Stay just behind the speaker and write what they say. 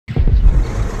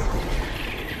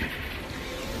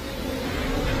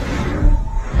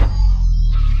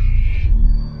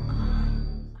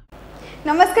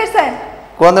नमस्कार सर।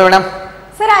 कौन madam?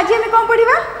 Sir आज हम कौन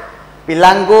पढ़िबा?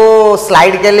 पिलांको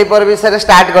स्लाइड कैलिपर विषय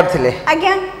स्टार्ट करथिले।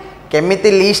 आज्ञा।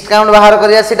 केमिति लिस्ट काउंट बाहर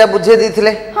करिया सेटा बुझे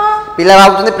दिथिले। हां। पिला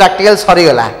भाबुछन प्रैक्टिकल सरी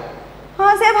गला।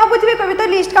 हां से भाबुथिबे कबे तो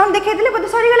लिस्ट काउंट देखै दिले बते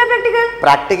सरी गला प्रैक्टिकल।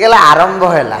 प्रैक्टिकल आरंभ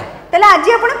हैला। तले आज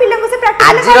आपण पिलांको से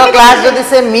प्रैक्टिकल आज रो क्लास जदी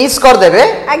से मिस कर देबे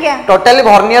आज्ञा टोटली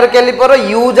वर्नियर कैलिपर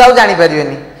यूज आउ जानि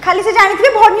परिबेनी। खाली से जानिथिबे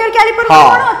वर्नियर कैलिपर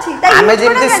कोन अछि ता आमे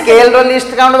जेमति स्केल रो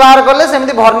लिस्ट काउंट बाहर करले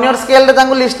सेमति वर्नियर स्केल रे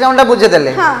तांको लिस्ट काउंट बुझे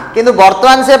देले। किंतु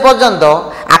वर्तमान से पर्यंत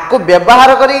आकु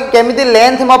व्यवहार करी केमिति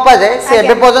लेंथ मपा जाय से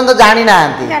एबे पर्यंत जानि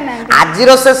नांती। आज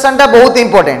रो सेशन टा बहुत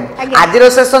इंपोर्टेंट। आज रो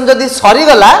सेशन जदी सरी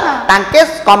गला तांके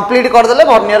कंप्लीट कर देले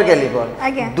वर्नियर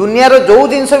कैलिपर। दुनिया रो जो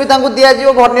जिंस भी तांको दिया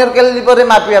जिवो वर्नियर कैलिपर रे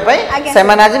मापिया पई से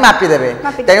माने आज मापी देबे।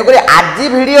 तेनु करी आज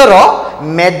वीडियो रो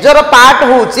मेजर पार्ट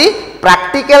होउची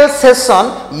practical session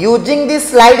using the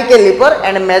slide caliper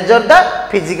and measure the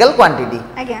physical quantity।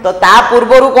 तो ता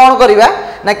पूर्वरु कोन करिबा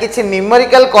ना किछि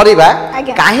न्यूमेरिकल करिबा।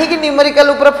 काहे कि न्यूमेरिकल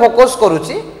ऊपर फोकस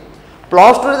करूची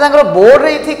प्लस 2 रे तांकर बोर्ड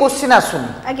रे इथि क्वेश्चन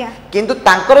आसुनी। किंतु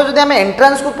तांकर जदि हम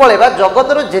एंट्रेंस को पळेबा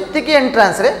जगत रो जेति कि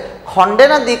एंट्रेंस रे खंडे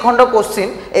ना दि खंड क्वेश्चन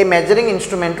ए मेजरिंग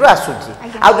इंस्ट्रूमेंट रो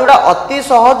आसुची। आ जोडा अति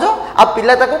सहज आ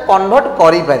पिला ताको कन्वर्ट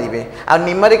करि परिबे। आ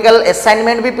न्यूमेरिकल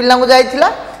असाइनमेंट भी पिला को जाइथिला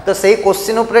तो सही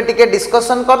क्वेश्चन ऊपर टिके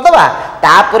डिस्कशन कर दबा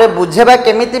तापर बुझेबा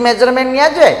केमिति मेजरमेंट निया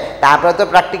जाय तापर तो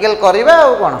प्रैक्टिकल करबा आ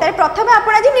कोन त प्रथम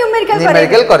आपण आज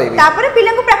न्यूमेरिकल करबी तापर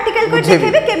पिला को प्रैक्टिकल कर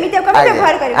देखेबे केमिति हम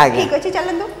व्यवहार करबे। ठीक अछि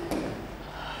चलंदु।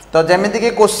 तो जेमिति कि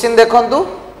क्वेश्चन देखंतु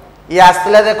ये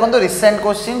आस्तला देखंतु रिसेंट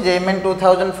क्वेश्चन जेएमएन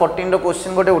 2014 रो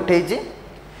क्वेश्चन गोटे उठेइची।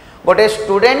 गोटे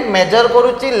स्टूडेंट मेजर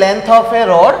करूची length of A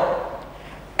road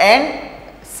and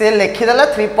से लिखि देला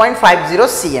 3.50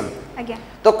 सीएम।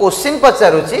 तो क्वेश्चन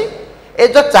पचारुची ए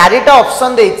जो चारिटा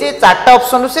ऑप्शन देइची चारटा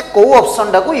ऑप्शन से को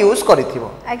ऑप्शन टा को यूज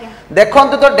करिथिबो।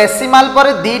 देखंतु तो डेसिमल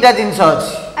पर दीटा जिंस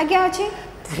अछि। आज्ञा अछि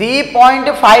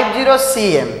 3.50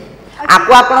 सीएम।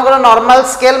 आको आपनकर नॉर्मल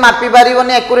स्केल मापी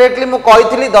पारिबोनी एक्यूरेटली मु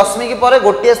कहितली दशमिक पर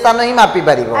गोटिए स्थान ही मापी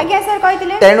पारिबो। आज्ञा सर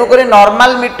कहितले तेनु करे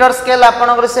नॉर्मल मीटर स्केल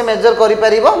आपनकर से मेजर करि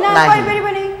पारिबो नाही करि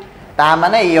पारिबोनी। ता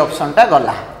माने ई ऑप्शन टा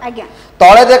गला। आज्ञा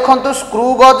तळे देखंतु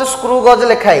स्क्रू गज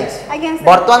लिखाई।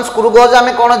 वर्तमान स्क्रू गज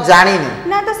आमे कोन जानि नि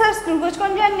ना तो सर स्क्रू गज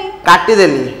कोन जानि काटी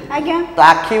देली। आज्ञा तो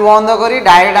आखी बंद करी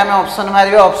डायरेक्ट आमे ऑप्शन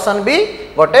मारिबे। ऑप्शन बी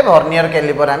गोटे वर्नियर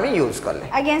कैलिपर आमे यूज करले।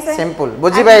 आज्ञा सर सिंपल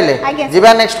बुझी पाइले।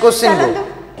 जिबा नेक्स्ट क्वेश्चन को।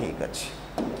 ठीक अछि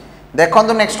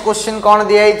देखंतु नेक्स्ट क्वेश्चन कोन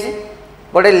दिया छि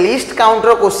गोटे लिस्ट काउंट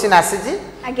रो क्वेश्चन आसी छि।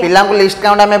 पिला को लिस्ट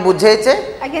काउंट आमे बुझेचे।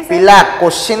 पिला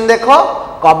क्वेश्चन देखो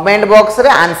कमेंट बॉक्स रे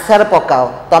आंसर पकाओ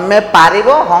तमे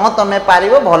पारिबो। हां तमे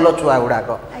पारिबो भलो छुआ गुडा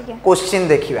को। क्वेश्चन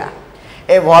देखिबा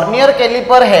ए vernier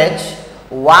caliper has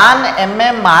 1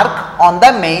 mm mark on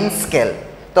the main scale.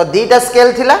 तो दीटा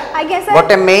स्केल थिला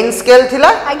गोटे मेन स्केल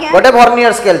थिला गोटे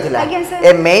वर्नियर स्केल थिला।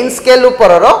 ए मेन स्केल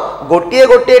ऊपर रो गोटिए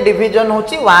गोटिए डिवीजन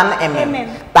होची 1 mm।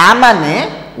 ता माने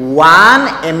 1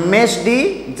 MSD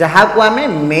जहा को हमें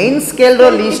मेन स्केल रो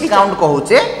लिस्ट काउंट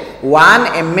कहूचे 1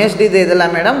 MSD दे देला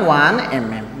मैडम 1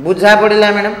 mm। बुझा पड़िला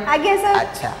मैडम? आज्ञा सर।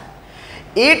 अच्छा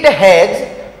it has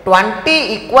 20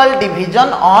 equal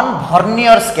division on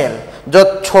vernier scale. जो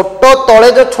छोटो तळे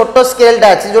जो छोटो स्केल टा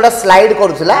अछि जोडा स्लाइड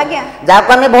करूथला जा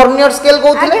को हमें वर्नियर स्केल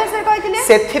कहउथले। आज्ञा सर कहथिले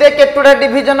सेथिरे केतोडा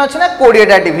डिवीजन अछि ना 20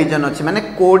 टा डिवीजन अछि माने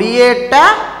 20 टा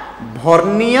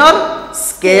वर्नियर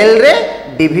स्केल रे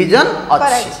डिवीजन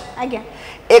अछि। आज्ञा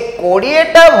ए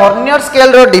 20 टा वर्नियर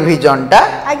स्केल रो डिवीजन टा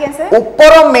आज्ञा सर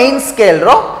ऊपर मेन स्केल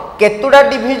रो केतुडा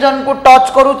डिवीजन को टच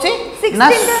करूची ना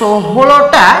 16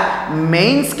 टा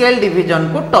मेन स्केल डिवीजन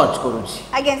को टच करूची।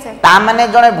 आज्ञा सर ता माने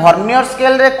जने वर्नियर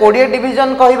स्केल रे 20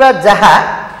 डिवीजन कहिबा जहा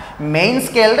मेन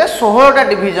स्केल रे 16 टा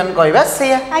डिवीजन कहिबा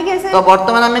से। आज्ञा सर तो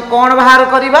वर्तमान हमें कोन बाहर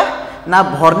करिबा ना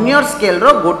वर्नियर स्केल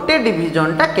रो गोटे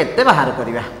डिवीजन टा केते बाहर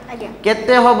करिबा। आज्ञा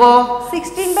केते होबो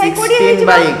 16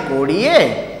 बाय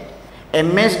 20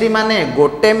 MSD माने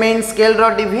गोटे मेन स्केल रो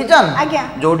डिवीजन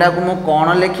जोटा को मु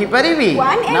कोन लेखि परिबी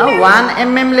ना 1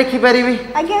 mm लेखि परिबी।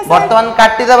 वर्तमान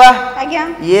काटी दबा।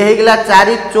 ये हे गेला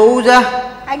 4 चौजा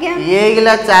ये हे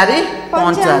गेला 4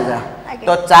 पंचाजा।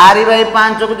 तो 4 बाय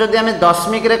 5 को जदी हमें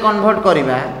दशमिक रे कन्वर्ट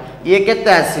करिबा ये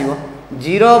केते आसीबो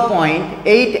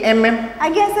 0.8 mm।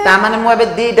 ता माने मु एबे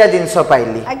दीटा जिंस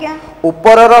पाइली।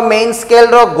 ऊपर रो मेन स्केल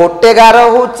रो गोटे गार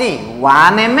होची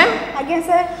 1 mm।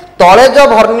 तळे जो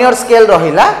वर्नियर स्केल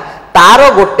रहिला तारो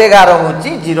गोटे गार होची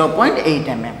 0.8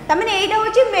 mm। त माने एटा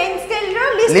होची मेन स्केल रो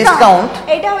लिस्ट काउंट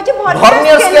एटा होची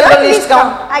वर्नियर स्केल रो लिस्ट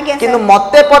काउंट। किंतु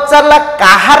मते पचारला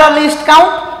काहार list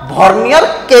count vernier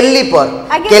caliper.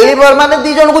 Caliper माने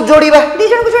दी जण को जोड़ीबा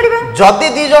जदी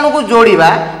दी जण को जोड़ीबा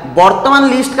वर्तमान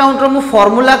लिस्ट काउंट रो मु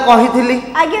फार्मूला कहिथिली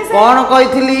कोन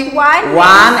कहिथिली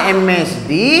 1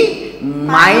 MSD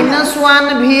 -1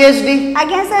 VSD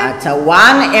आज्ञा सर अच्छा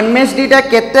 1 MSD टा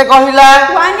केते कहिला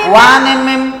 1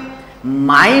 mm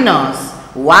माइनस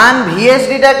 1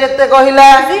 VSD टा केते कहिला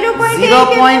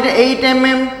 0.8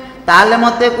 mm ताले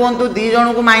मते कोंतु दी जण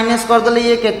को माइनस कर दले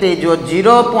ये केते जो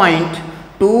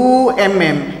 0.2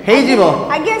 mm हे जीवो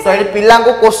तो ए पिला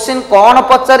को क्वेश्चन कोन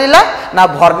पचरिला ना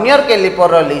वर्नियर कैलिपर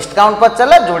रो लिस्ट काउंट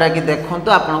पचला जोडा कि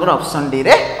देखंतु आपनकर ऑप्शन डी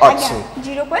रे अछि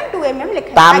 0.2 mm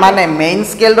लिखा ता माने मेन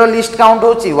स्केल रो लिस्ट काउंट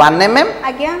होची 1 mm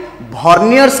आज्ञा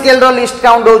वर्नियर स्केल रो लिस्ट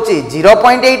काउंट होची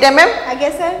 0.8 mm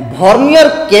आज्ञा सर वर्नियर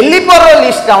कैलिपर रो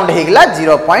लिस्ट काउंट हेगला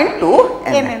 0.2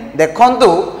 mm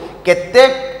देखंतु केते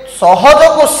सहज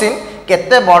क्वेश्चन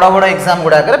केते बड़ बड़ एग्जाम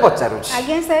गुडा करे पचारुची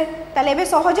आज्ञा सर ताले बे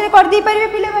सहज रे कर दी परिबे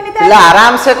पिले माने पिला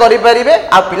आराम से करि परिबे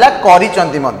आ पिला करि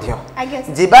चंती मध्य आज्ञा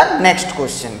सर जीबा नेक्स्ट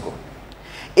क्वेश्चन को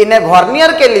इन ए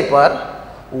vernier caliper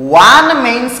one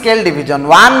main scale division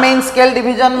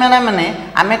माने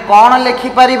आमे कोन लिखि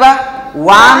परिबा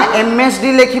 1 MSD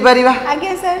लिखि परिबा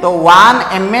आज्ञा सर तो 1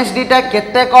 MSD टा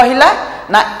केते कहिला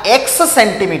ना x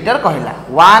सेंटीमीटर कहिला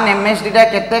 1 MSD टा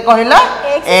केते कहिला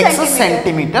x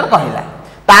सेंटीमीटर कहिला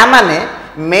ता माने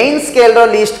मेन स्केल रो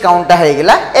लिस्ट काउंट है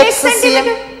गेला x cm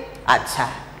अच्छा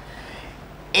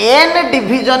n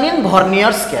division in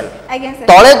vernier scale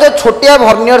तळे जो छोटिया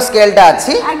वर्नियर स्केल टा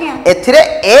अछि एथिरे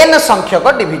n संख्यक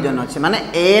डिवीजन अछि माने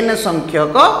n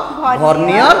संख्यक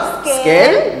वर्नियर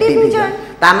स्केल डिवीजन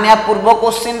तामने आ पूर्व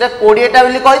क्वेश्चन रे 20 टा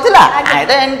बोली कहितला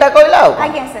आइटा n टा कहिला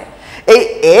आज्ञा सर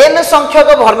ए n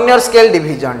संख्यक वर्नियर स्केल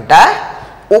डिवीजन टा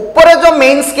ऊपर जो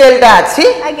मेन स्केल टा अछि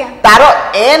तारो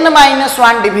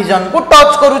n-1 डिवीजन को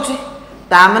टच करूची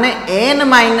ता माने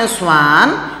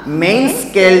n-1 मेन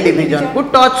स्केल डिवीजन को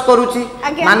टच करूची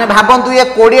माने भाबंतु ये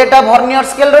 20 टा वर्नियर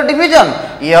स्केल रो डिवीजन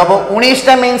ये हबो 19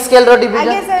 टा मेन स्केल रो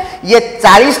डिवीजन ये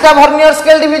 40 टा वर्नियर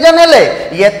स्केल डिवीजन हेले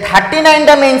ये 39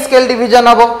 टा मेन स्केल डिवीजन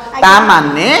हबो ता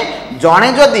माने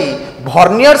जणे जदी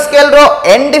वर्नियर स्केल रो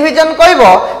n डिवीजन कहबो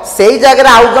सेही जगह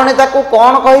आउ जणे ताको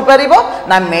कोन कहि परिबो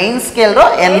ना मेन स्केल रो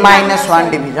n-1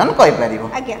 डिवीजन कहि परिबो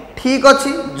ठीक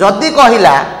अछि जदी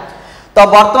कहिला तो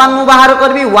वर्तमान मु बाहर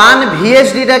करबी 1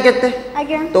 VSD टा केते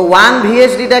तो 1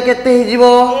 VSD टा केते हि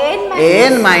जिवो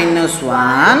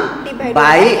n-1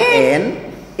 बाय n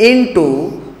इनटू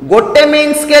गोटे मेन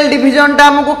स्केल डिवीजन टा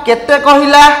हमको केते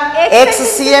कहिला x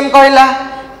cm कहिला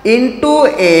इनटू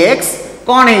x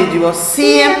कोन हि जिवो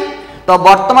cm तो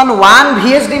वर्तमान 1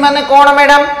 VSD माने कोन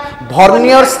मैडम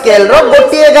वर्नियर स्केल रो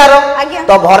गोटिए गारो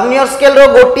तो वर्नियर स्केल रो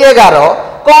गोटिए गारो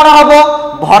कोन हबो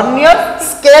वर्नियर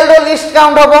स्केल रो लिस्ट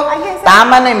काउंट हबो ता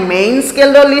माने मेन स्केल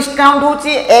रो लिस्ट काउंट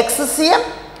होची x cm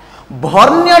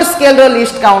वर्नियर स्केल रो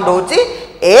लिस्ट काउंट होची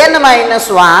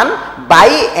n-1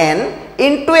 bye n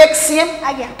into x cm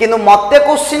किनु मते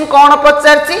क्वेश्चन कोन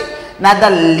पचारची ना the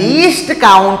list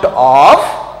count of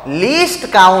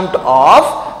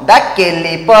the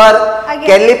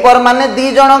caliper माने दी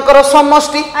जनकर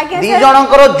समष्टि दी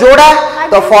जनकर जोड़ा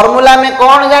तो फार्मूला में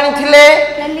कौन जानी थिले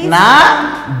ना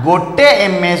गोटे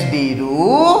MSD रु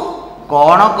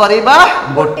कौन करिबा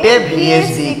गोटे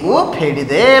VSD को फेडी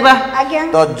देबा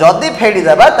तो जदी फेडी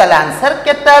देबा तले आंसर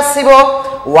केता आसीबो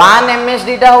 1 MSD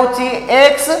टा होची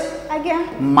x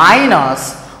माइनस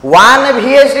 1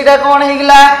 VSD टा कोन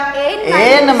हेगला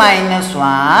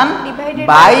n-1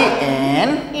 bye n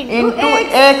into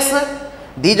x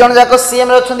दी जण जाको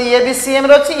cm रे छथि ये भी cm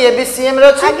रे अछि ये भी cm रे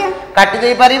अछि काटि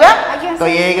देई परिबा तो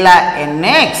ये हेगला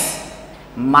nx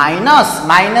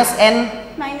minus n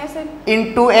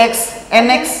into x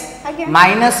nx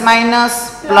minus minus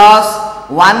plus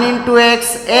 1 into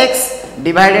x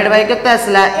divided by केते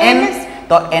आसला n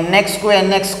तो nx को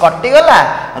nx कटि गला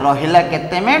रहिला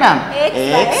केते मैडम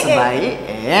x बाय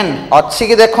n अछि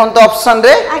कि देखंतो ऑप्शन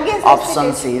रे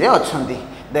ऑप्शन सी रे अछंती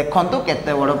देखंतु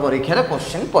केते बड़ परीक्षा रे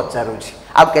क्वेश्चन पचारुछि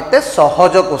आ केते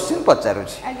सहज क्वेश्चन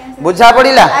पचारुछि बुझा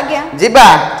पड़िला जिबा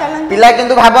पिला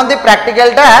किंतु भाबंती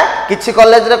प्रैक्टिकल टा किछि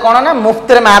कॉलेज रे कोन ना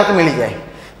मुफ्त रे मार्क मिल जाय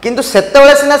किंतु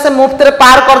सेतेबेले सिना से मुफ्त रे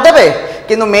पार कर देबे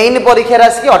किंतु मेन परीक्षा रे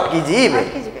आसी अटकी जीबे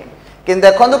किंतु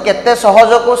देखंतु केते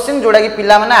सहज क्वेश्चन जोडा कि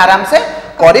पिला माने आराम से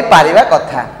करि पारिबा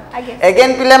कथा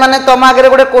अगेन पिला माने तम आगे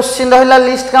गोटे क्वेश्चन रहिला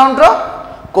लिस्ट काउंट रो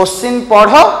क्वेश्चन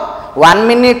पढ़ो 1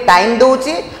 मिनिट टाइम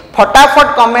दोउची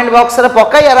फटाफट कमेंट बॉक्स रे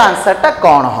पकाई यार आंसर टा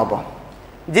कोन हबो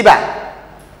जिबा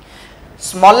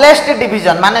स्मॉलेस्ट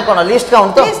डिवीजन माने कोन लिस्ट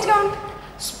काउंट तो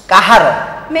कहार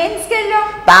मेन स्केल रो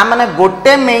ता माने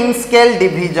गोटे मेन स्केल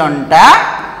डिवीजन टा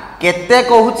केते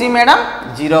कहूची मैडम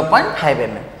 0.5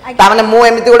 mm ता माने मु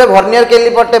एमिति गोटे वर्नियर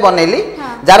कैलिपर टे बनेली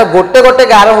जार गोटे गोटे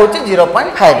गारो होची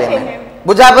 0.5 mm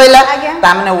बुझा पइला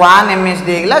ता माने 1 MSD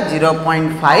हेगला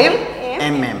 0.5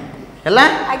 mm हैला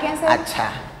अच्छा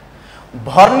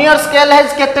वर्नियर स्केल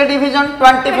हैज केते डिवीजन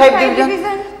 25 डिवीजन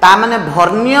ता माने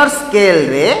वर्नियर स्केल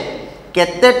रे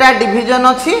केतेटा डिवीजन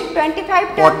अछि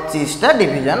 25 टा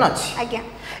डिवीजन अछि आज्ञा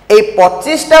ए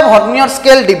 25 टा वर्नियर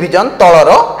स्केल डिवीजन तळर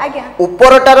आज्ञा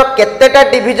ऊपरटार केतेटा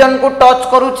डिवीजन को टच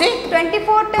करूची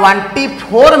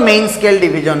 24 मेन स्केल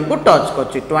डिवीजन को टच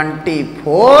करूची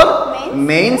 24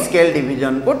 मेन स्केल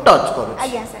डिवीजन को टच करूची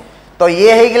आज्ञा सर तो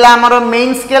ये हे गला हमरो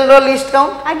मेन स्केल रो लिस्ट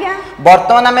काउंट आज्ञा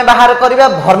वर्तमान हमें बाहर करबा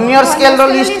वर्नियर स्केल रो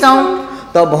लिस्ट काउंट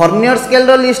तो वर्नियर स्केल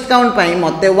रो लिस्ट काउंट पई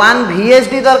मते 1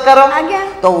 VSD दरकार आज्ञा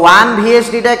तो 1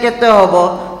 VSD टा केते होबो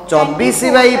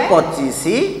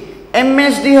 24/25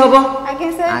 MSD होबो आज्ञा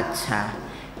सर अच्छा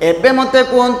एबे मते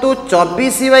कोंतु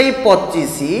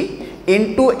 24/25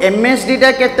 इनटू MSD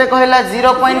टा केते कहला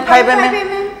 0.5 mm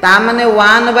ता माने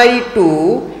 1/2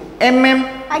 mm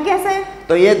आज्ञा सर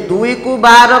तो ये 2 को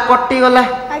 12 कटि गला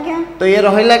आज्ञा तो ये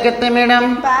रहिला केते मैडम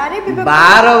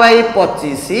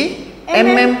 12/25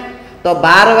 mm तो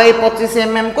 12/25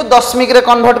 mm को दशमिक रे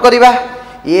कन्वर्ट करिबा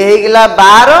ये हे गेला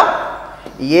 12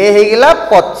 ये हे गेला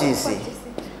 25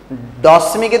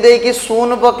 दशमिक दे कि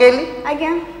शून्य पकेली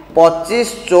आज्ञा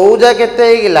 25 14 केते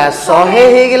हे गेला 100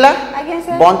 हे गेला आज्ञा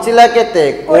सर बंचिला केते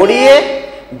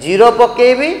 20 जीरो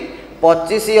पकेबी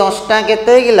 25 8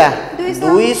 केते हे गेला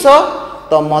 200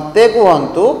 तो मते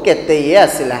कहंतु केते ये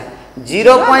आसिला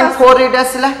 0.48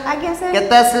 आसिला आज्ञा सर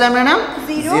केते आसिला मैडम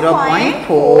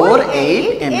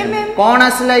 0.48 mm कौन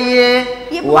आसिला ये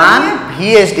 1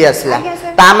 VSD आसिला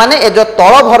ता माने ए जो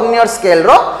तळ वर्नियर स्केल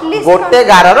रो गोटे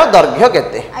गार रो दैर्घ्य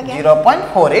केते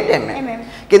 0.48 mm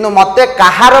किनु मते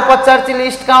कहार पचारची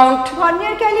लिस्ट काउंट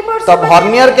वर्नियर कैलिपर तो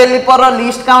वर्नियर कैलिपर रो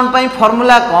लिस्ट काउंट पई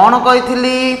फार्मूला कोन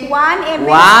कहिथिली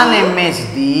 1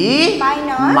 MSD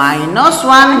माइनस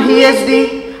 1 VSD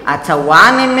अच्छा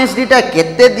 1 MSD टा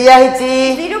केते दिया हिची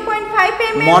 0.5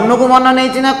 mm मन को मन नै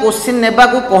चिना क्वेश्चन नेबा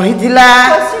को कहिथिला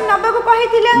क्वेश्चन नबा को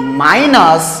कहिथिला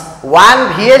माइनस 1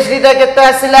 VSD टा केते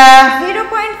आसिला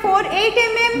 0.48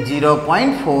 mm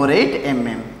 0.48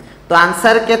 mm तो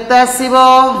आंसर केते आसीबो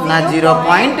ना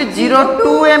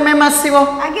 0.02 mm आसीबो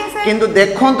आगे सर किंतु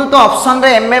देखंतु तो ऑप्शन रे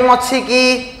mm अछि कि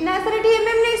ना सर एठी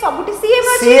mm नै सबुटी cm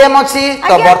अछि cm अछि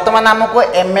तो वर्तमान हमको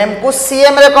mm को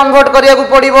cm रे कन्वर्ट करिया को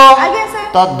पड़िबो आगे सर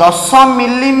तो 10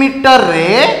 मिलीमीटर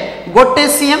रे गोटे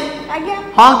cm आगे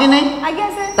हां कि नै आगे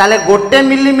सर ताले गोटे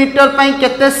मिलीमीटर पई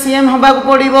केते cm हबा को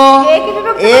पड़िबो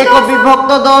 1 विभक्त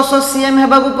 10 cm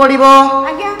हबा को पड़िबो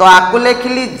तो आकु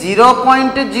लेखिली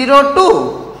 0.02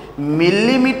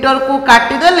 मिलीमीटर को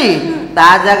काटी देली ता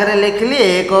जगह लिखली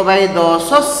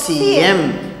 1/10 cm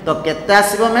तो केते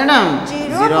आसीबो मैडम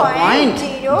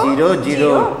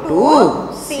 0.002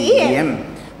 cm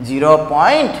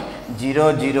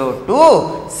 0.002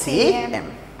 cm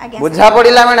बुझा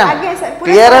पड़िला मैडम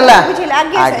क्लियर हला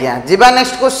आज्ञा जीवा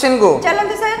नेक्स्ट क्वेश्चन को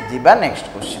चलंतु सर जीवा नेक्स्ट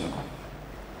क्वेश्चन को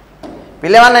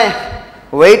पिले माने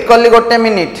वेट करली गोटे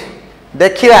मिनिट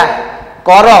देखिबा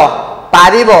करो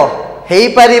पारिबो हेई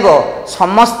पारिबो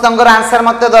समस्तंकर आंसर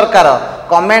मते दरकार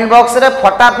कमेंट बॉक्स रे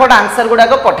फटाफट आंसर गुडा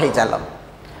को पठै चलो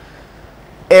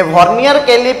ए vernier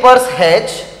callipers has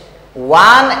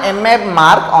 1 mm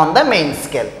mark on the main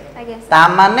scale ता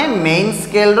माने मेन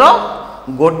स्केल रो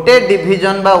गोटे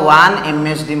डिवीजन बा 1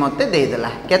 MSD मते दे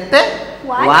देला केते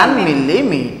 1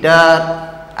 मिलीमीटर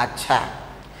अच्छा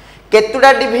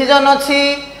केतुडा डिवीजन अछि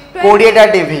 20 टा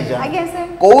डिवीजन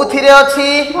कोउथिरे अछि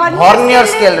वर्नियर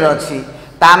स्केल रे अछि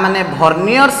ता माने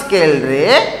वर्नियर स्केल रे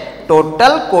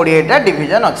टोटल 20 टा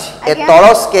डिवीजन अछि ए तळ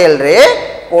स्केल रे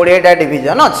 20 टा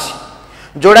डिवीजन अछि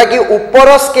जोड़ा कि ऊपर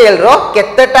स्केल रो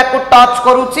केतेटा को टच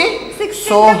करूची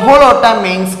 16 टा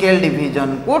मेन स्केल डिवीजन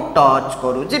को टच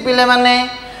करूची पिले माने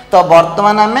तो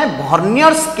वर्तमान हमें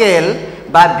वर्नियर स्केल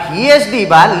बा VSD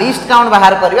बा लिस्ट काउंट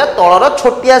बाहर करबा तळर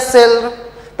छोटिया सेल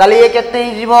ताले ये केते ही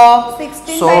जीवो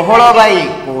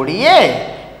 16/20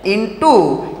 इनटू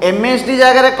MSD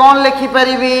जगह रे कोन लिखि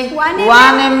परिबी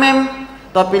 1 mm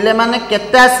तो पिले माने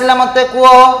केते आसिला मते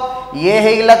को ये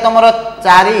हेगला तमरो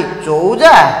 4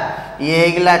 14 ये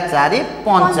हेगला 4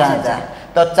 55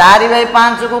 तो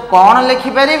 4/5 को कोन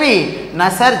लिखि परिबी ना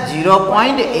सर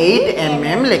 0.8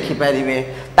 mm लिखि परिबे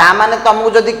ता माने तुमको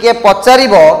जदी के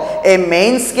पचारिबो ए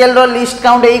मेन स्केल रो लिस्ट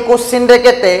काउंट ए क्वेश्चन रे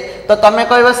केते तो तमे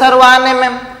कहबो सर 1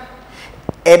 mm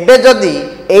एबे जदी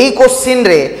एई क्वेश्चन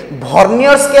रे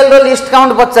वर्नियर स्केल रो लिस्ट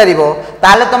काउंट पचारिबो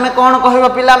ताले तमे कोन कहबो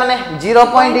पिला माने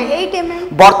 0.8 mm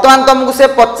वर्तमान तुमको से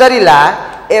पचारिला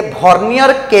ए वर्नियर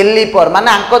कैलिपर माने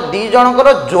आंको दी जनकर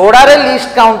जोड़ा रे लिस्ट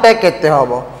काउंट केते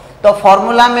होबो तो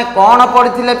फार्मूला में कोन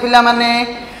पढिथिले पिला माने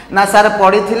ना सर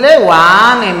पढिथिले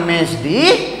 1 MSD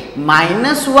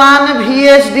माइनस 1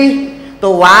 VSD तो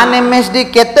 1 MSD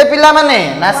केते पिला माने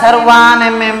ना सर 1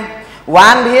 mm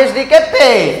 1 VSD केते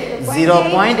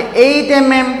 0.8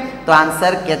 mm तो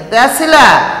आंसर केते आसिला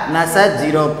ना सर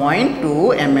 0.2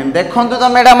 mm देखंतु तो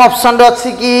मैडम ऑप्शन रे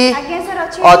अछि की आज्ञा सर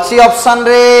अछि ऑप्शन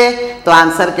रे तो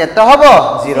आंसर केते हबो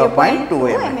 0.2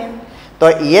 mm तो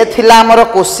ये थिला हमर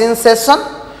क्वेश्चन सेशन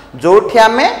जोठी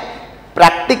हमें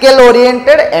प्रैक्टिकल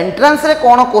ओरिएंटेड एंट्रेंस रे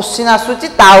कोन क्वेश्चन आसुची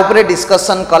ता ऊपर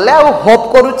डिस्कशन करले आ होप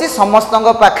करूची समस्त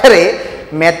पाखरे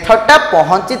मेथड टा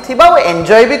पहुंची थिबा और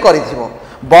एन्जॉय भी करिथिबो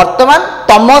वर्तमान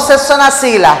तम सेशन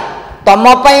आसीला तम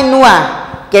पई नुआ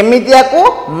केमितिया को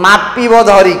मापिबो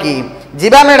धरी की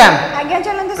जीवा मैडम आज्ञा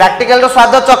चलंतु प्रैक्टिकल रो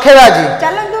स्वाद चखेबा जी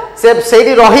चलंतु से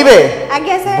सेठी रहिबे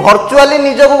आज्ञा सर वर्चुअली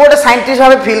निजो को गोटे साइंटिस्ट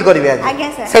भाबे फील करिवे आज आज्ञा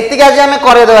सर सेति आज हमें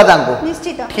करे देबा तांको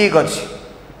निश्चित ठीक अछि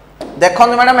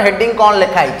देखंतु मैडम हेडिंग कोन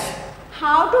लिखा hitch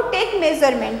how to take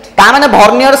measurement ता माने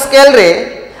वर्नियर स्केल रे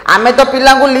आमे तो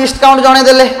पिला को लिस्ट काउंट जणे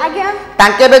देले आज्ञा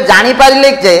तांके बे जानि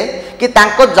पारिले जे कि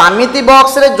तांको ज्यामिति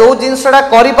बॉक्स रे जो जिंसडा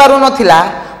करि पारु नथिला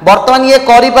वर्तमान ये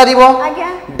करि पारिबो आज्ञा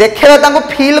देखेबा तांको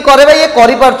फील करेबा ये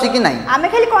करि पारछि कि नै आमे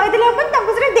खाली कहि देले अपन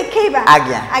तांको से देखैबा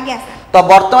आज्ञा आज्ञा सर तो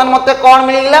वर्तमान मते कोन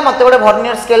मिलिला मते गोटे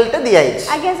वर्नियर स्केल ते दिया हिच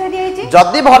आज्ञा सर दिया हिच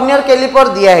जदी वर्नियर कैलिपर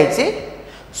दिया हिच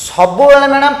सब बेले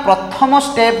मैडम प्रथम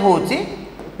स्टेप होची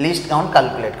लिस्ट काउंट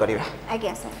कैलकुलेट करिबा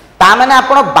आज्ञा सर ता माने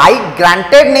आपण बाई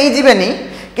ग्रांटेड नै जिवेनी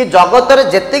कि जगत रे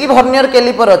जत्ते की वर्नियर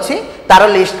कैलिपर अछि तार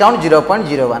लिस्ट काउंट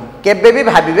 0.01 केबे भी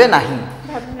भाबिबे नाही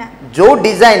भाबना जो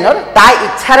डिजाइनर ता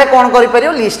इच्छा रे कोन करि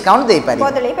परियो लिस्ट काउंट देई परियो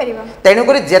बदलै परिबो तेनु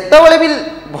करी जत्ते बेले भी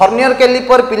वर्नियर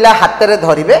कैलिपर पिला हाथ रे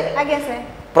धरिबे आज्ञा सर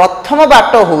प्रथम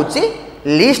बाट होची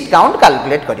लिस्ट काउंट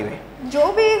कैलकुलेट करिवे जो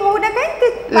भी हो ना कहीं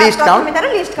लिस्ट काउंट में तार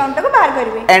लिस्ट काउंट को बाहर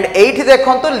करबे एंड एठी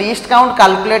देखंतो लिस्ट काउंट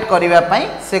कैलकुलेट करिवा पई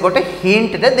से गोटे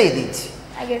हिंट रे देई दिछि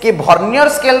कि वर्नियर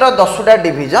स्केल रो 10टा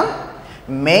डिवीजन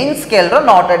मेन स्केल रो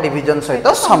 9टा डिवीजन सहित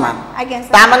समान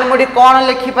ता माने मोडी कोन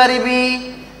लिखि परिबी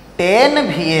 10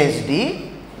 VSD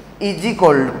is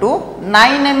equal to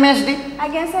 9 MSD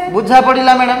आज्ञा सर बुझा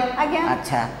पड़िला मैडम आज्ञा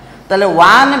अच्छा तले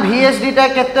 1 VSD टा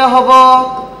केते होबो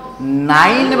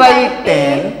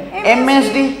 9/10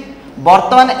 MSD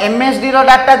वर्तमान MSD रो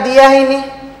डाटा दिया हिनी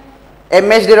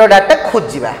MSD रो डाटा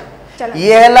खोजिबा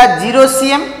ये हला 0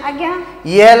 cm आज्ञा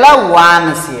ये हला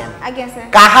 1 cm आज्ञा सर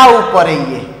कहा ऊपर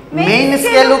ये मेन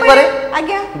स्केल ऊपर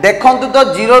आज्ञा देखंतु तो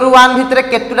 0 रु 1 भितरे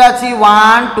केतुडा अछि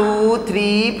 1 2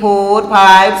 3 4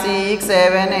 5 6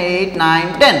 7 8 9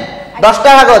 10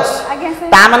 10टा भाग अछि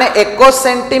ता माने 21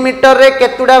 सेंटीमीटर रे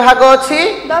केतुडा भाग अछि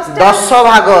 10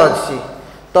 भाग अछि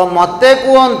तो मते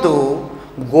कुहंतु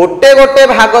गोटे गोटे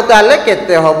भाग ताले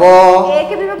केते हबो 1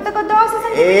 विभक्त 10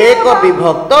 1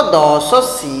 विभक्त 10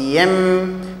 cm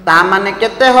ता माने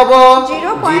केते हबो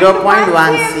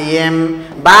 0.1 cm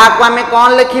बा को हमें कोन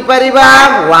लिखि परिबा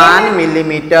 1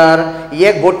 मिलीमीटर ये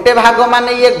गोटे भाग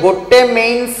माने ये गोटे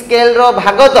मेन स्केल रो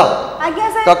भाग तो आज्ञा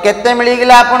सर तो केते मिली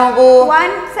गेला आपन को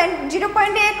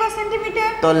 0.1 सेंटीमीटर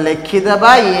तो लिखि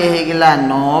दबा ये हे गेला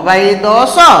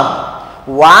 9/10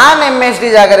 1 MSD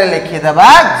जगह लिखि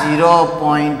दबा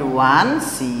 0.1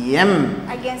 cm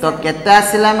तो केते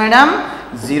आसिला मैडम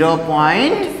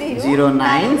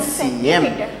 0.09 cm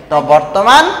तो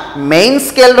वर्तमान मेन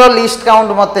स्केल रो लिस्ट काउंट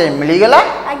मते मिली गेला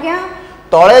आज्ञा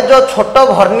तळे जो छोटो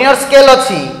वर्नियर स्केल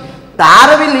अछि तार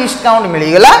भी लिस्ट काउंट मिली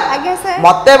गेला आज्ञा सर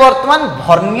मते वर्तमान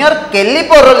वर्नियर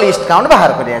कैलिपर रो लिस्ट काउंट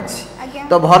बाहर करिया अछि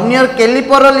तो वर्नियर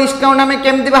कैलिपर रो लिस्ट काउंट हमें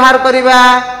केमति बाहर करिबा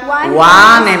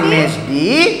 1 MSD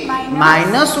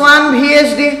माइनस 1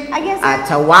 VSD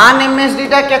अच्छा 1 MSD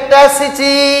टा केते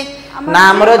आसीची ना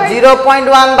हमरो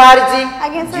 0.1 बाहरची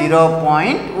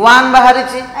 0.1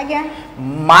 बाहरची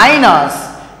माइनस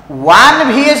 1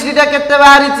 VSD टा केते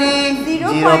बाहरची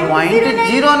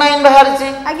 0.09 बाहरची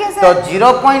तो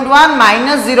 0.1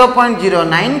 माइनस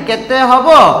 0.09 केते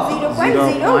हबो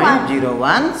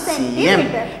 0.01 cm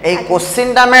ए क्वेश्चन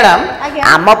टा मैडम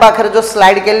आम पाखरे जो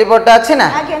स्लाइड कैलिपर टा अछि ना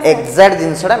एग्जैक्ट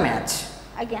जिंसडा मैच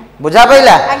बुझा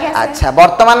पइला अच्छा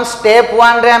वर्तमान स्टेप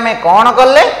 1 रे हमें कोन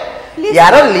करले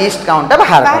यार लिस्ट काउंट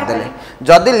बाहर कर देले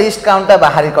जदी लिस्ट काउंट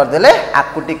बाहर कर देले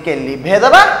आकु टिके लिभे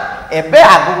दबा एबे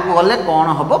आगु को गले कोन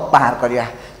हबो बाहर करिया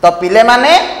तो पिले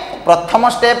माने प्रथम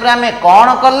स्टेप रे हमें कोन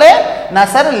करले ना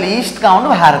सर लिस्ट काउंट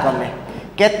बाहर करले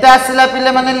केते आसिला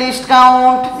पिले माने लिस्ट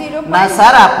काउंट ना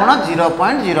सर आपण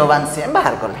 0.01 cm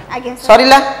बाहर करले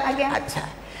सरीला अच्छा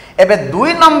एबे 2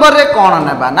 नंबर रे कोन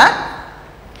नेबा ना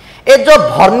ए जो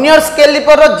वर्नियर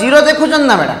कैलिपर रो 0 देखुछन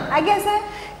ना मैडम आज्ञा सर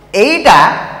एईटा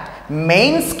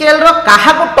मेन स्केल रो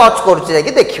कहा को टच करछ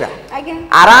जाकी देखिबा आज्ञा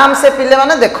आराम से पिले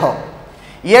माने देखो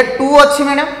ये 2 अछि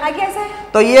मैडम आज्ञा सर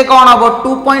तो ये कौन हबो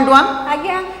 2.1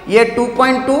 आज्ञा ये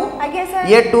 2.2 आज्ञा सर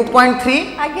ये 2.3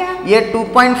 आज्ञा ये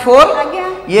 2.4 आज्ञा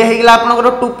ये हेगला आपन को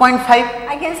 2.5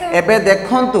 आज्ञा सर एबे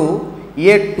देखंतु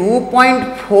ये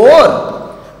 2.4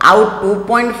 आउ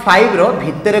 2.5 रो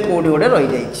भितर कोडी ओडे रहि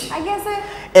जाई छी। आज्ञा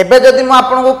सर एबे जदि मु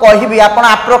आपन को कहिबी आपन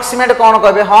अप्रोक्सीमेट कोन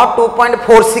कहबे हां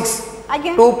 2.46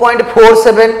 आज्ञा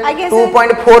 2.47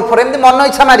 2.44 एमति मन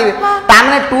इच्छा मारिबे ता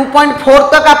माने 2.4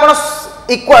 तक आपन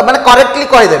इक्वल माने करेक्टली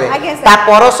कहि देबे ता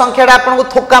पर संख्याटा आपन को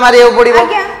थोका मारियो पड़िबो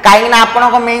काई ना आपन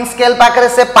को मेन स्केल पाखरे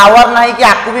से पावर नाही कि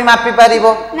आकु भी मापी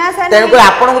पारिबो तेन को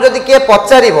आपन को जदि के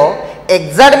पचारिबो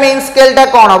एक्साक्ट मेन स्केल टा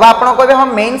कोन होबा आपन कहबे हम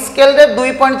मेन स्केल रे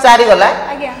 2.4 गला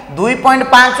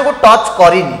 2.5 को टच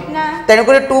करिनी तेन को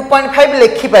 2.5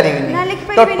 लिखि परिबिनी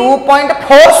तो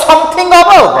 2.4 समथिंग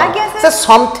होबो से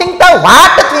समथिंग ता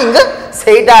व्हाट थिंग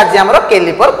सेटा आज हमरो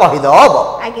कैलिपर कहि दबो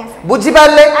बुझी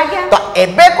पारले तो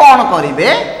एबे कोन करिवे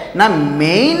ना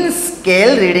मेन स्केल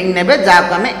रीडिंग नेबे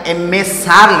जाको हमें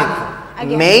एमएसआर लिखो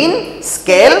मेन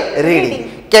स्केल रीडिंग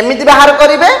केमिति बाहर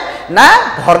करिवे ना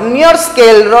वर्नियर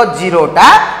स्केल रो जीरोटा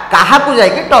काहा को जाय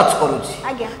के टच करूची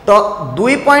तो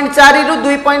 2.4 रु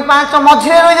 2.5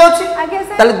 मझे रह जाउची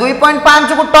ताले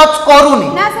 2.5 को टच करूनी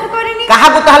ना सर करिनी काहा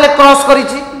को ताले क्रॉस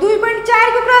करिची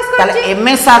 2.4 को क्रॉस करिची ताले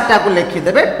एमएसआर टा को लिखि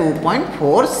देबे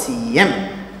 2.4 सीएम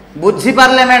बुझी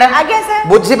पारले मैडम आज्ञा सर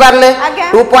बुझी पारले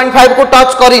 2.5 को टच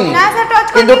करिनी ना सर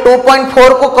टच किंतु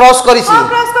 2.4 को क्रॉस करिसी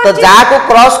तो जा को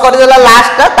क्रॉस कर देला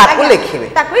लास्ट ता ताको लिखिबे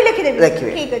ताको लिखि देबे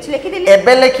ठीक अछि लिखि देली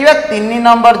एबे लिखिबा 3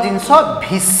 नंबर जिंस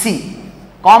भिसी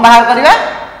कोन बाहर करिबा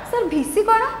सर भिसी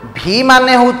कोन भी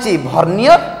माने होची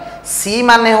वर्नियर सी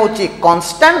माने होची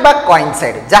कांस्टेंट बा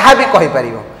कोइंसाइड जहां भी कहि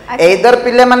परिबो एदर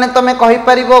पिले माने तमे कहि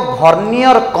परिबो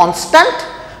वर्नियर कांस्टेंट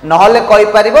नहले कहि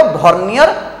परिबो वर्नियर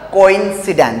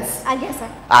कोइंसिडेंस आज्ञा सर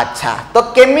अच्छा तो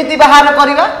केमिति बाहर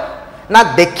करिबा ना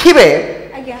देखिबे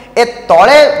आज्ञा ए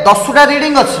तळे 10टा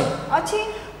रीडिंग अछि अछि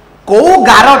को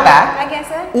गारोटा आज्ञा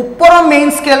सर ऊपर मेन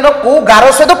स्केल रो को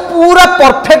गारो से तो पूरा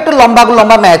परफेक्ट लंबा को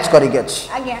लंबा मैच करिके अछि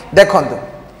आज्ञा देखंतु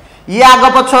ये आगो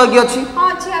पछ होगी अछि हां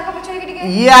अछि आगो पछ होगी टिके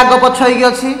ये आगो पछ होगी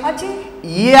अछि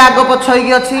ये आगो पछ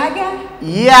होगी अछि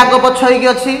ये आगो पछ होगी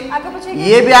अछि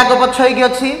ये भी आगो पछ होगी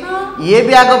अछि ये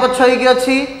भी आगो पछ होगी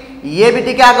अछि ये भी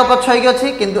टिके आगो पछ होगी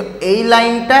अछि किंतु एई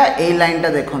लाइनटा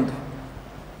देखंतु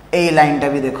एई लाइनटा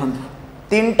भी देखंतु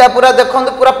तीनटा पूरा देखंतु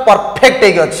पूरा परफेक्ट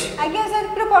हेगी अछि आज्ञा सर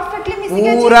पूरा परफेक्टली मिसी के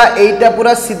पूरा एईटा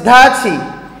पूरा सीधा अछि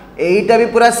एईटा भी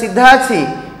पूरा सीधा अछि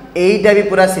एईटा भी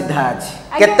पूरा सीधा अछि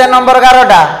केते नंबर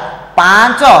गारोटा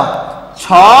 5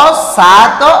 6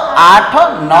 7 8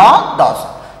 9 10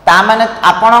 ता माने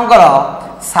आपणकर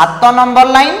 7 number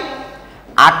line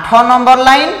 8 number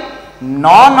line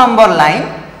 9 number line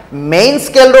main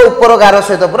scale रो ऊपर गारो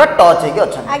सहित पूरा टच हेके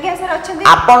अछन आज्ञा सर अछन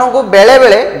आपन को बेले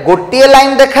बेले गोटिए लाइन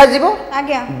देखा जिवो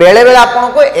आज्ञा बेले बेले आपन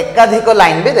को एकाधिक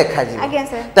लाइन भी देखा जिवो आज्ञा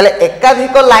सर तले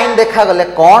एकाधिक लाइन देखा गले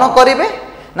कोन करिवे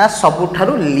ना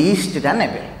सबुठारु लिस्टटा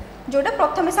नेबे जोटा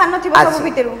प्रथम सान थिबो सब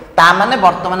भितरु ता माने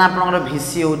वर्तमान आपनकर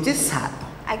भिसी होची 7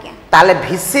 आज्ञा ताले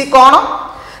भिसी कोन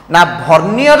ना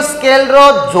वर्नियर स्केल रो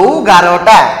जो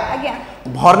गारोटा आज्ञा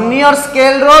वर्नियर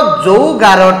स्केल रो जो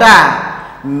गारोटा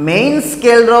मेन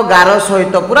स्केल रो गारो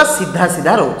सहित पूरा सीधा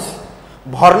सीधा रोची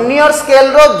वर्नियर स्केल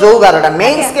रो जो गारोटा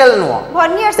मेन स्केल नुह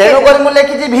वर्नियर तेनो कर मु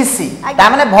लेखि जे भिसी ता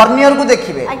माने वर्नियर को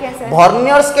देखिबे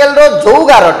वर्नियर स्केल रो जो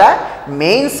गारोटा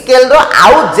मेन स्केल रो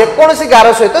आउ जे कोनसी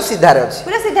गारो सहित सीधा रे अछि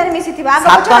पूरा सीधा रे मिसी थिबा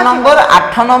 7 नंबर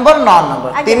 8 नंबर 9 नंबर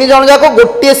तीन जण जाको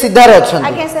गोटिए सीधा रे अछन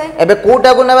एबे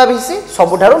कोटा को नेबा भिसी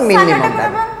सबुठारु मिनिमम ता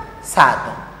 7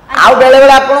 आउ बेले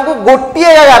बेले आपन को गोटिए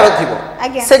गारो थिबो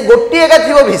से गोटिए का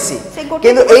थिबो भिसी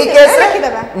किंतु एई केस रे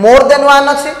मोर देन 1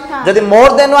 अछि जदि मोर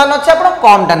देन 1 अछि आपन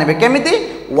कम टा नेबे केमिति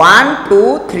 1 2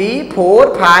 3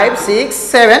 4 5 6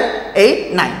 7 8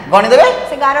 9 गणी देबे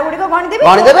से गारो गुडी को गणी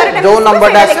देबे जो नंबर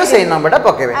टा आसे सेही नंबर टा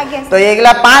पकेबे तो ये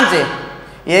गेला 5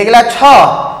 ये गेला 6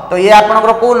 तो ये आपन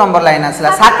को नंबर लाइन आसला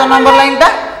 7 नंबर लाइन टा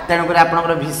तेनु करे आपन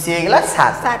भिसी हे गेला 7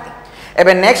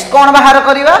 एबे नेक्स्ट कोन बाहर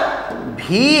करिवा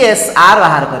VSR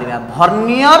बाहर करिवा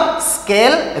vernier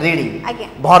scale reading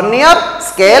vernier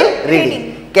scale reading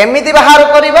केमिति बाहर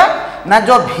करिवा ना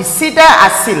जो भिसीटा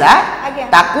आसिला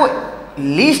ताकू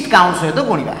लिस्ट काउंट सहित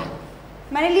गुणिबा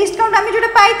माने लिस्ट काउंट आमी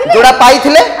जोडा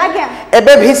पाइथिले आज्ञा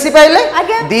एबे भिसी पाइले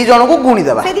दी जण को गुणी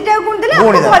देबा से दिटा गुणी देले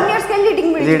वर्नियर स्केल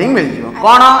रीडिंग मिल जिवो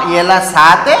कोन येला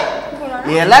 7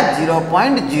 येला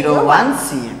 0.01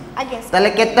 cm ताले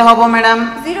केते होबो मैडम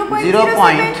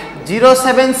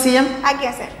 0.07 cm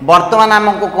आज्ञा सर वर्तमान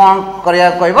हमको कोन करिया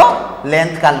कहबो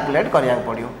लेंथ कैलकुलेट करिया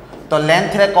पड़ियो तो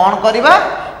लेंथ रे कोन करबा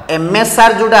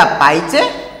एमएसआर जुडा पाइचे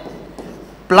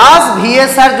प्लस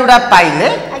VSR जुडा पाइले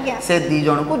से दी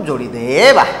जण को जोड़ी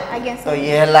देबा तो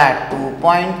ये हला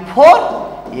 2.4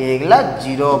 ये गला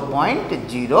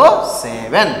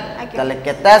 0.07 ताले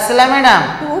केते आसला मैडम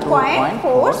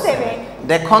 2.47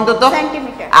 देखंतु तो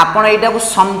सेंटीमीटर आपण एटा को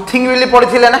समथिंग बिली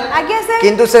पढिथिले ना आज्ञा सर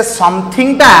किंतु से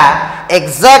समथिंग टा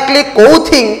एग्जैक्टली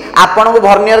कोथिंग आपण को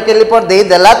वर्नियर कैलिपर दे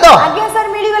देला तो आज्ञा सर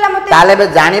मिली गला मते ताले बे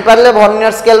जानि परले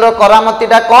वर्नियर स्केल रो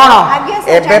करामतीटा कोन आज्ञा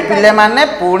सर एबे पिले माने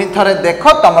पूणी थरे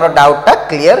देखो तमरो डाउट टा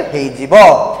क्लियर हेई जिवो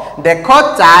देखो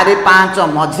 4 5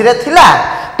 मझिरे थिला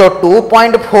तो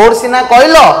 2.4 सिना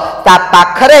कहलो ता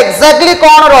पाखरे एग्जैक्टली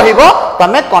कोन रहिबो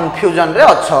तमे कंफ्यूजन रे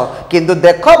अछो किंतु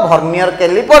देखो वर्नियर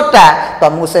कैलिपर टा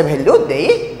तमु से वैल्यू देई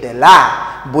देला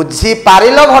बुझी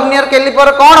पारिलो वर्नियर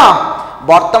कैलिपर कोन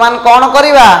वर्तमान कोन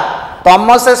करिवा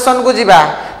तम सेशन को जिबा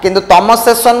किंतु तम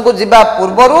सेशन को जिबा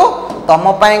पूर्वरु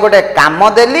तम पई गोटे काम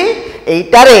देली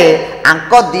एइटारे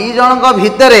आंक दी जनक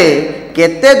भितरे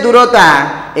केते दूरता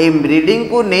ए रीडिंग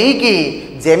को नेई की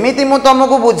जेमिति मु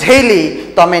तुमको बुझेली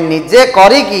तमे निजे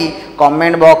करी की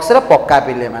कमेंट बॉक्स रे पक्का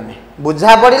पिले माने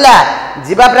बुझा पड़िला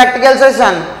जिबा प्रैक्टिकल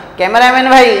सेशन कैमरामैन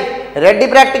भाई रेडी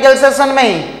प्रैक्टिकल सेशन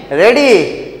में रेडी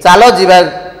चलो जिबा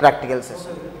प्रैक्टिकल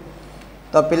सेशन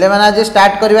तो पिले माने आज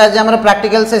स्टार्ट करबा आज हमर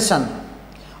प्रैक्टिकल सेशन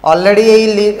ऑलरेडी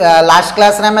एई लास्ट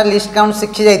क्लास रे हम लिस्ट काउंट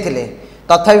शिखि जाइथिले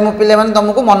तथापि मु पिले माने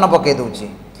तुमको मन पके दूची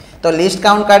तो लिस्ट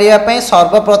काउंट काढिया पई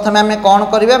सर्वप्रथम हमें कोन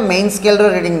करबा मेन स्केल रो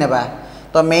रीडिंग नेबा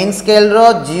तो मेन स्केल रो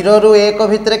 0 रु 1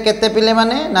 भितरे केते पिले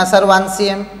माने ना सर 1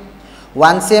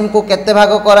 cm को केते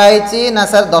भाग कराइछि ना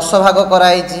सर 10 भाग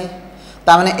कराइछि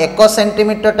ता माने 1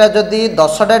 सेंटीमीटर टा जदी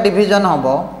 10 टा डिवीजन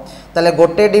हबो ताले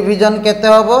गोटे डिवीजन केते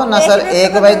हबो ना सर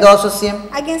 1/10 cm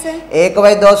आज्ञा सर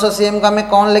 1/10 cm को हमें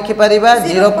कोन लिखि परिबा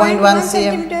 0.1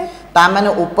 cm ता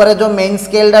माने ऊपर जो मेन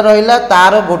स्केल टा रहिला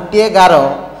तार गोटिए गारो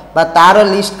बा तार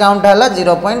लिस्ट काउंट हला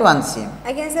 0.1 cm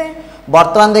आज्ञा सर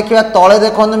वर्तमान देखिबा तळे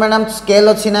देखंतु मैडम स्केल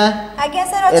अछि ना आज्ञा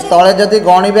सर अछि ए तळे जदी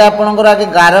गणिबे आपनकर आगे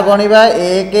गार गणिबा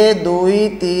 1 2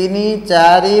 3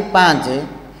 4 5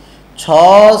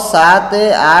 6 7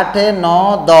 8 9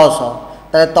 10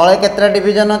 तळे तळे केतरा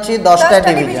डिवीजन अछि 10 टा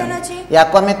डिवीजन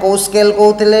याको हमें को स्केल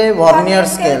कहउथिले वर्नियर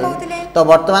स्केल तो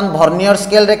वर्तमान वर्नियर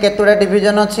स्केल रे केतुडा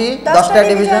डिवीजन अछि 10 टा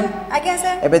डिवीजन आज्ञा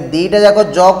सर एबे दीटा जाको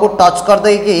ज को टच कर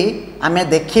देई की हमें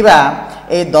देखिबा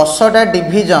ए 10 टा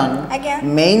डिवीजन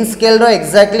मेन स्केल रो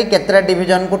एग्जैक्टली केतरा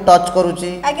डिवीजन को टच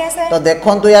करूची तो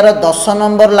देखंतु यार 10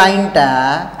 नंबर लाइन टा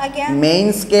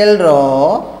मेन स्केल रो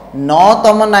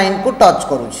 9तम लाइन को टच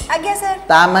करूची आज्ञा सर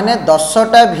ता माने 10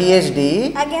 टा VSD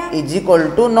इज इक्वल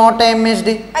टू 9 टा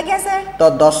MSD आज्ञा सर तो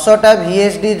 10 टा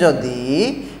VSD जदी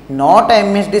 9 टा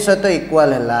MSD सहित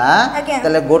इक्वल हला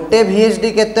तले गोटे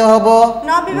VSD केते होबो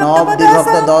 9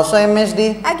 विभक्त 10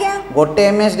 MSD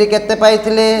गोटे MSD केते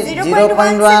पाइथिले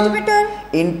 0.1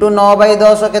 इंटू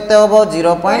 9/10 केते होबो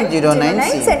 0.09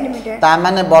 सेंटीमीटर ता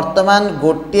माने वर्तमान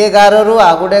गोटिए गार रु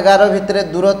आगुडे गार भितरे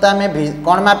दूरता में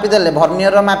कोन मापी देले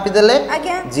वर्नियर रो मापी देले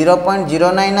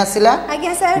 0.09 आसिला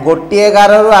गोटिए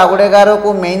गार रु आगुडे गार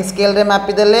को मेन स्केल रे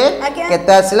मापी देले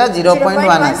केते आसिला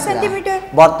 0.1 आसिला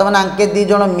वर्तमान अंके दी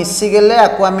जण मिसी गेले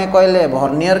आकु हमें कहले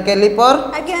vernier caliper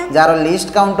jar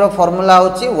list counter formula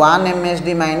होची 1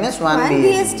 MSD - 1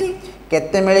 VSD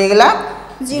केते मिली गेला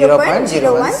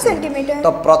 0.01 सेंटीमीटर तो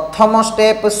प्रथम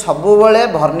स्टेप सबु बेले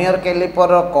वर्नियर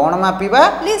कैलिपर कोन मापिबा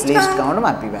लिस्ट काउंट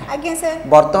मापिबा आज्ञा सर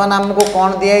वर्तमान हमको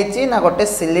कोन दियाइछि ना गोटे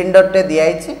सिलिंडर टे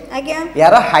दियाइछि आज्ञा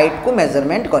यार हाइट को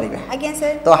मेजरमेंट करिबा आज्ञा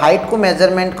सर तो हाइट को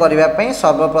मेजरमेंट करिबा पई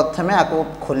सर्वप्रथम आको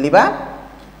खोलिबा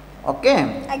ओके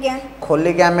आज्ञा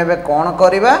खोली के हमें बे कोन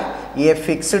करिबा ये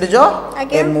फिक्स्ड जो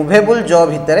ए मूवेबल जो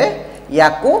भितरे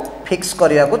याको फिक्स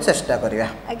करिया को चेष्टा करिबा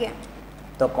आज्ञा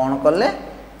तो कोन करले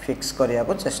फिक्स करिया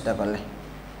को चेष्टा कले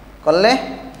कले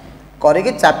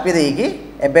करिके चापी देकी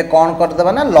एबे कोन कर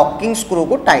दबा ना लॉकिंग स्क्रू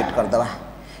को टाइट कर दबा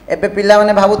एबे पिला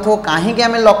माने भाबुथो काहे के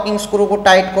हमें लॉकिंग स्क्रू को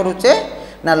टाइट करूचे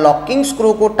ना लॉकिंग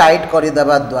स्क्रू को टाइट करि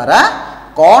दबा द्वारा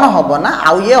कोन हबो ना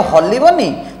आ ये हलिबोनी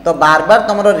तो बार बार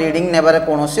तमरो रीडिंग नेबारे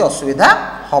कोनोसी असुविधा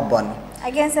हबोनी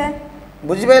आज्ञा सर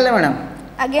बुझि पाइले मैडम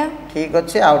आज्ञा ठीक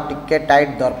अछि आ टिके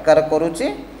टाइट दरकार करूची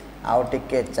आ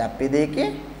टिके चापी देकी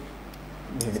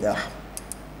भिड़ दबा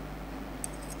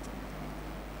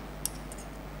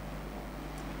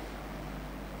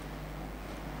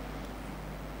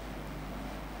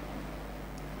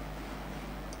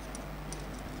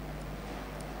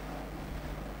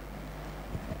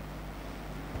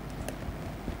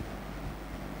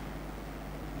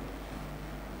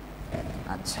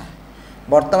अच्छा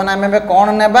वर्तमान आमे कोन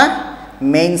नेबा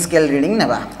मेन स्केल रीडिंग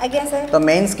नेबा आज्ञा सर तो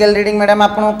मेन स्केल रीडिंग मैडम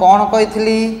आपन कोन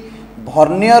कहितली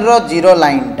वर्नियर रो जीरो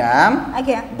लाइन टा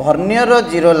आज्ञा वर्नियर रो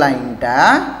जीरो लाइन टा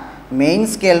मेन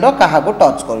स्केल रो कहा को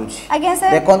टच करूची आज्ञा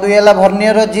सर देखंतु येला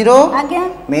वर्नियर रो जीरो आज्ञा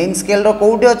मेन स्केल रो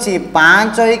कोउडी अछि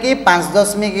 5 होई कि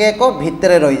 5.1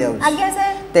 भितरे रहि जाउची आज्ञा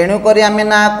सर तेनु करी हमें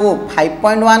ना को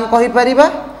 5.1 कहि परिबा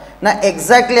ना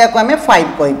एक्जाक्टली याको हमें 5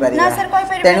 कहि परिबा ना सर कहि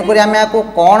परिबा तेनु करी हमें याको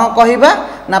कोन कहिबा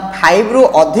ना 5 रु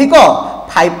अधिक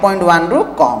 5.1 रु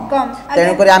कम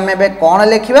तेनु करी हमें बे कोन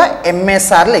लेखिबा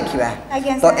एमएसआर लेखिबा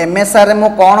तो एमएसआर रे मो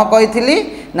कोन कहिथिली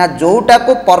ना जोटा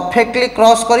को परफेक्टली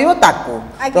क्रॉस करिवो ताको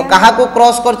तो कहा को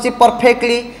क्रॉस करछि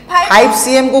परफेक्टली 5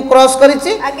 सीएम को क्रॉस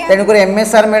करिछि तेनु करी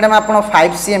एमएसआर मैडम आपण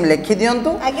 5 सीएम लेखि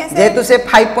दियंतु जेतु से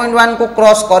 5.1 को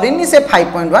क्रॉस करिनी से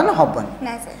 5.1 हबन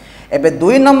ना सर एबे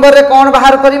 2 नंबर रे कोन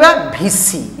बाहर करिबा VC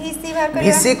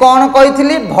VC कोन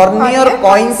कहिथिली वर्नियर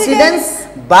कोइंसिडेंस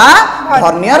बा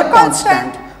वर्नियर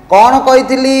कांस्टेंट कोन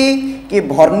कहिथिली कि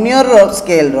वर्नियर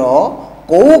स्केल रो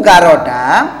को गारोटा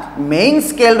मेन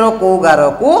स्केल रो को गारो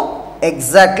को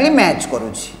एग्जैक्टली मैच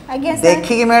करूची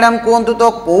देखि कि मैडम कोंतु तो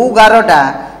को गारोटा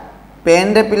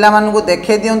पेन रे पिला मानु को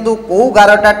देखे दियंतु को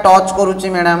गारोटा टच करूची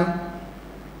मैडम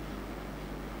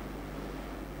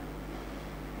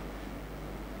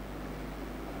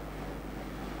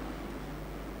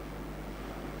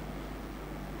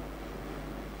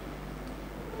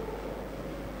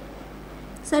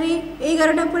सर ए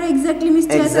गारोटा पूरा एग्जैक्टली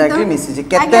मिस छै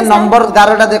केते नंबर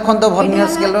गारोटा देखन तो वर्नियर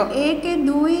स्केल रो 1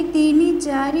 2 3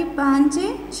 4 5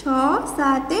 6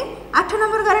 7 8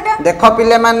 नंबर गारोटा देखो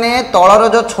पिले माने तळर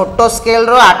जो छोटो स्केल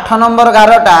रो 8 नंबर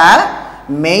गारोटा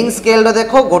मेन स्केल रो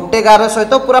देखो गोटे गारो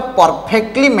सहित पूरा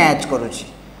परफेक्टली मैच करूची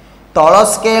तळ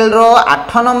स्केल रो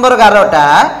 8 नंबर गारोटा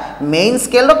मेन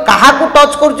स्केल रो कहा को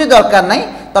टच करूची दरकार नै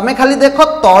तमे खाली देखो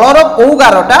तळर को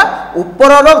गारोटा ऊपर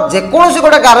जे कोनोसी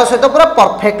गोटे गारो सहित पूरा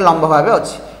परफेक्ट लंब भाबे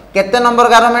अछि केते नंबर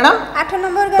गारो मैडम 8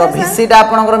 नंबर गारो तो VC टा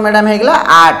आपनकर मैडम हेगला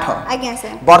 8 आज्ञा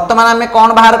सर वर्तमान हमें कोन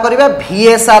बाहर करबा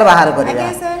VSR बाहर करबा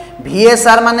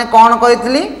VSR माने कोन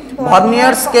कहितली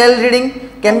वर्नियर स्केल रीडिंग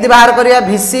केमति बाहर करबा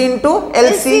VC *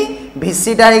 LC VC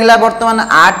टा हेगला वर्तमान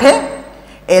 8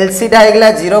 LC टा हेगला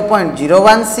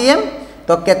 0.01 cm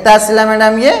तो केता आसिला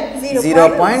मैडम ये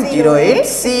 0.08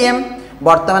 cm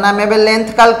वर्तमान आमे बे लेंथ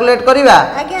कैलकुलेट करिवा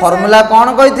फार्मूला कोन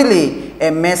कहितली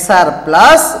MSR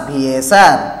प्लस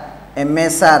VSR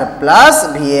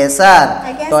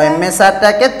तो MSR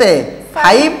टा केते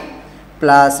 5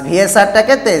 प्लस VSR टा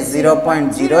केते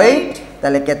 0.08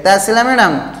 ताले केते आसिला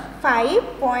मैडम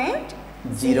 5.08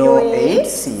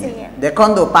 cm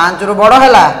देखंदो 5 रु बड़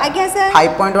हला आज्ञा सर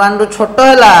 5.1 रु छोटो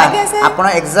हला आपण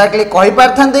एग्जैक्टली कहि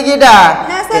पारथंते कि एटा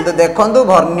किंतु देखंदो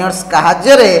वर्नियर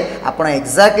सहाय्य रे आपण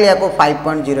एग्जैक्टली याको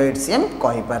 5.08 cm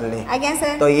कहि पारले आज्ञा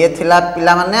सर तो ये थिला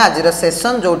पिला माने आज रो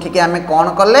सेशन जोठी कि हमें कोन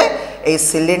करले ए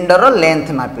सिलिंडर रो लेंथ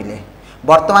मापिले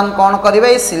वर्तमान कोन करबा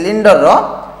ए सिलिंडर रो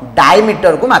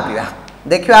डायमीटर को मापिबा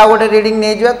देखियो आ गोटे रीडिंग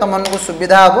नै जिवा तमन को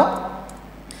सुविधा हबो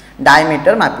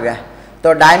डायमीटर मापिबा तो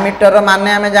डायमीटर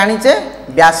माने हमें जानिचे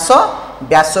व्यास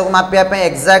को मापिया पे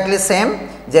एग्जैक्टली सेम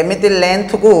जेमिति लेंथ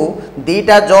को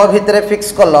दीटा जो भितरे फिक्स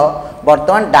कलो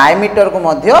वर्तमान डायमीटर को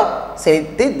मध्य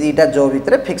सेति दीटा जो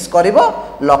भितरे फिक्स करिवो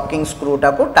लॉकिंग स्क्रू टा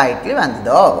को टाइटली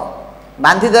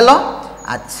बांधी देलो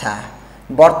अच्छा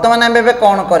वर्तमान हमें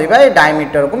कोन करबा ए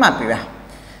डायमीटर को मापिबा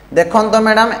देखन तो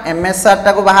मैडम एमएसआर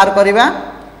टा को बाहर करबा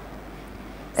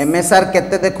एमएसआर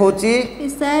केते देखौची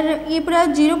सर ये पूरा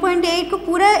 0.8 को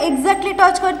पूरा एग्जैक्टली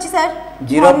टच करची सर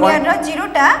 0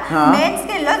 टा मेन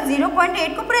स्केल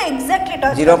 0.8 को पूरा एग्जैक्टली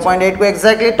टच 0.8 को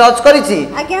एग्जैक्टली टच करिची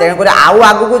तेन करे आउ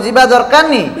आगु को जिबा दरकार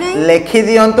नी लेखि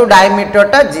दियंतु डायमीटर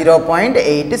टा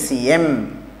 0.8 cm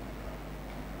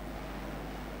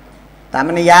ता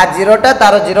माने या 0 टा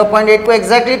तारो 0.8 को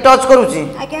एग्जैक्टली टच करूची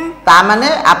ता माने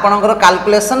आपनकर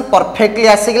कैलकुलेशन परफेक्टली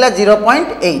आसीगला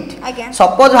 0.8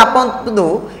 सपोज आपन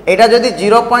एटा जदी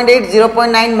 0.8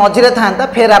 0.9 मझिरे थांता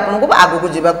फिर आपन को आगु को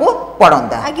जिबा को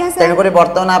पड़ंता तेन करे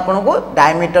वर्तमान आपन को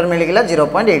डायमीटर मिल गेला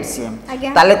 0.8 cm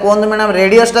ताले कोन मैडम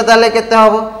रेडियस टा ताले केते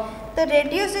होबो तो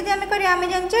रेडियस जदी हमें करी हमें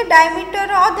जानचे डायमीटर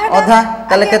आधा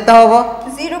ताले केते होबो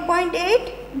 0.8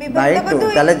 विभक्त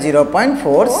 2 ताले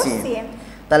 0.4 cm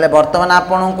ताले वर्तमान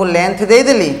आपन को लेंथ दे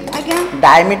देली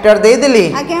डायमीटर दे देली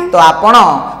तो आपण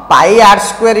पाई r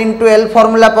square into l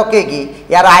formula पके की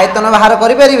यार आयतन बाहर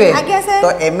करि परिबे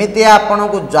तो एमिति आपण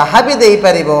को जहा भी देई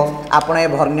परिबो आपण ए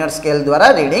वर्नियर स्केल द्वारा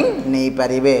रीडिंग नै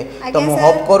परिबे तो मु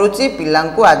होप करूची पिलां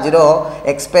को आजिरो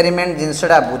एक्सपेरिमेंट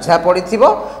जिंसडा बुझा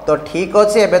पड़िथिबो तो ठीक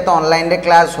अछि एबे तो ऑनलाइन रे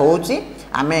क्लास होउची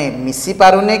आमे मिसी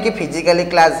पारुने कि फिजिकली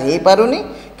क्लास हेई पारुनी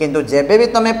किंतु जेबे भी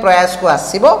तमे प्रयास को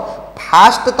आसीबो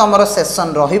फास्ट तुमर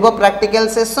सेशन रहिबो प्रैक्टिकल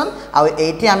सेशन आ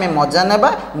एठी आमे मजा नेबा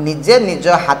निजे निज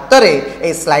हाथ रे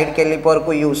ए स्लाइड कैलिपर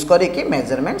को यूज करी कि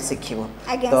मेजरमेंट सिखिबो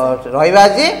तो रहिबा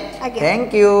जी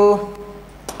थैंक यू।